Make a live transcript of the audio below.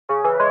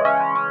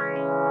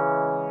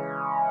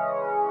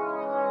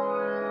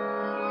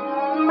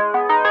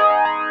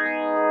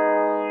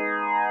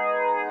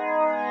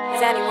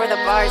Zani, where the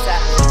bars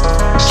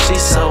at?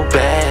 She's so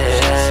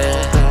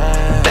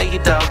bad, make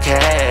it throw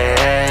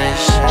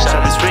cash.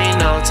 Shawty screen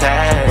no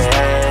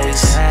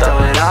tags, throw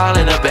it all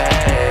in a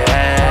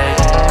bag.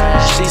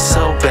 She's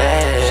so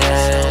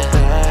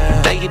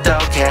bad, make it throw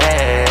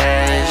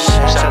cash.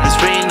 Shawty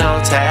screen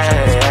no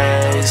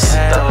tags,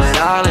 throw it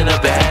all in a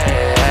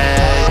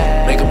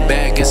bag. Make a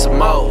bag, get some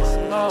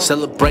more.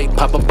 Celebrate,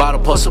 pop a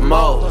bottle, pour some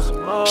more.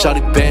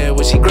 Shawty bad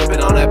when she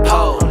gripping on that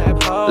pole.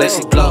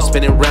 Lexi blow,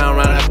 spinning round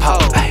that pole.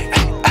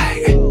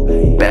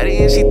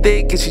 Baddie and she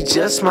thick and she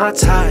just my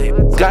type.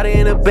 Got it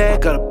in the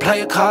bag, gotta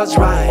play her cards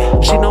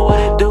right. She know what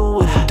it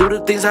do the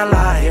things I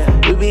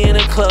like. We be in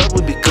the club,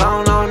 we be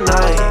gone all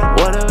night.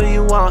 Whatever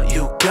you want,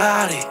 you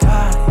got it.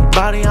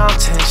 Body on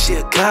 10, she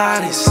a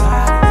goddess.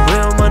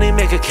 Real money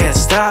maker, can't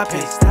stop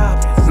it.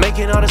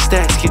 Making all the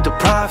stacks, keep the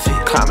profit.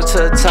 Climbing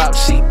to the top,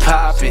 she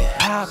poppin'.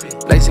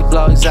 Lexi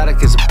blow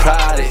exotic is a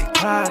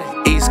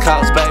product. East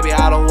Coast, baby,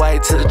 all the way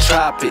to the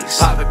tropics.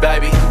 Pop it,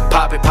 baby,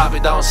 pop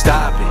it, don't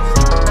stop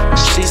it.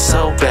 She's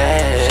so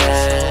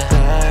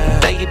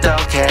bad, make it throw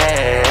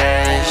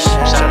cash.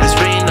 Shawty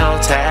screen no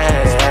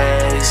tags,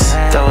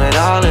 throw it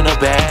all in a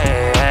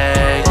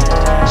bag.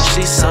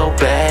 She's so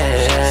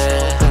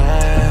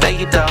bad, make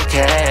it throw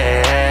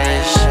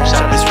cash.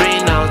 Shawty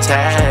screen no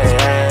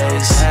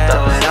tags,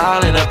 throw it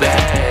all in a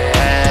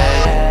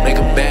bag. Make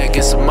a bag,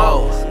 get some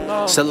more.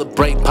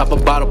 Celebrate, pop a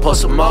bottle, pour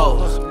some more.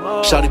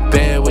 Shawty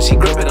bad when she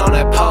gripping on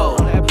that pole.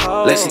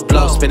 Lexi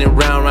blow, spinning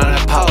round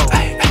that pole.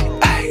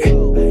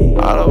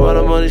 All about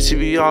the money, she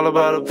be all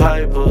about the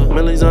paper.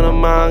 Millions on her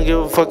mind, give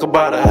a fuck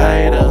about a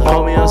hater.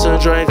 Hold me on to a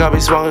drink, I be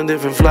smoking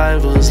different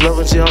flavors. Love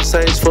when she on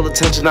stage, full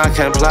attention, I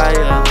can't play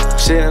her.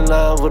 She in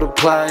love with a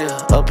player.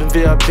 Up in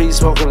VIP,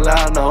 smoking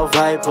loud, no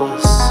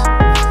vapors.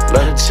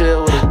 Let her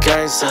chill with a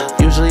gangster.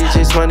 Usually it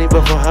takes money,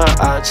 but for her,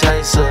 I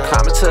chase her.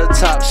 Climbing to the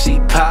top, she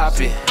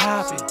poppin'.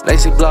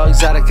 Lexi blow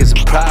exotic is a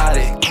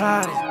product.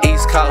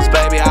 East Coast,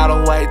 baby, all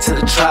the way to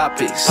the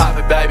tropics. Pop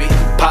it, baby,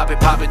 pop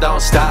it,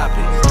 don't stop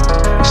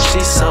it.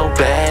 She's so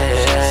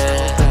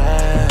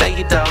bad, make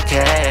it throw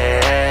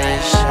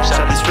cash.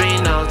 Shawty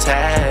screen no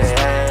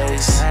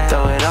tags,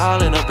 throw it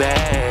all in a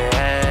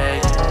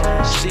bag.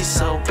 She's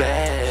so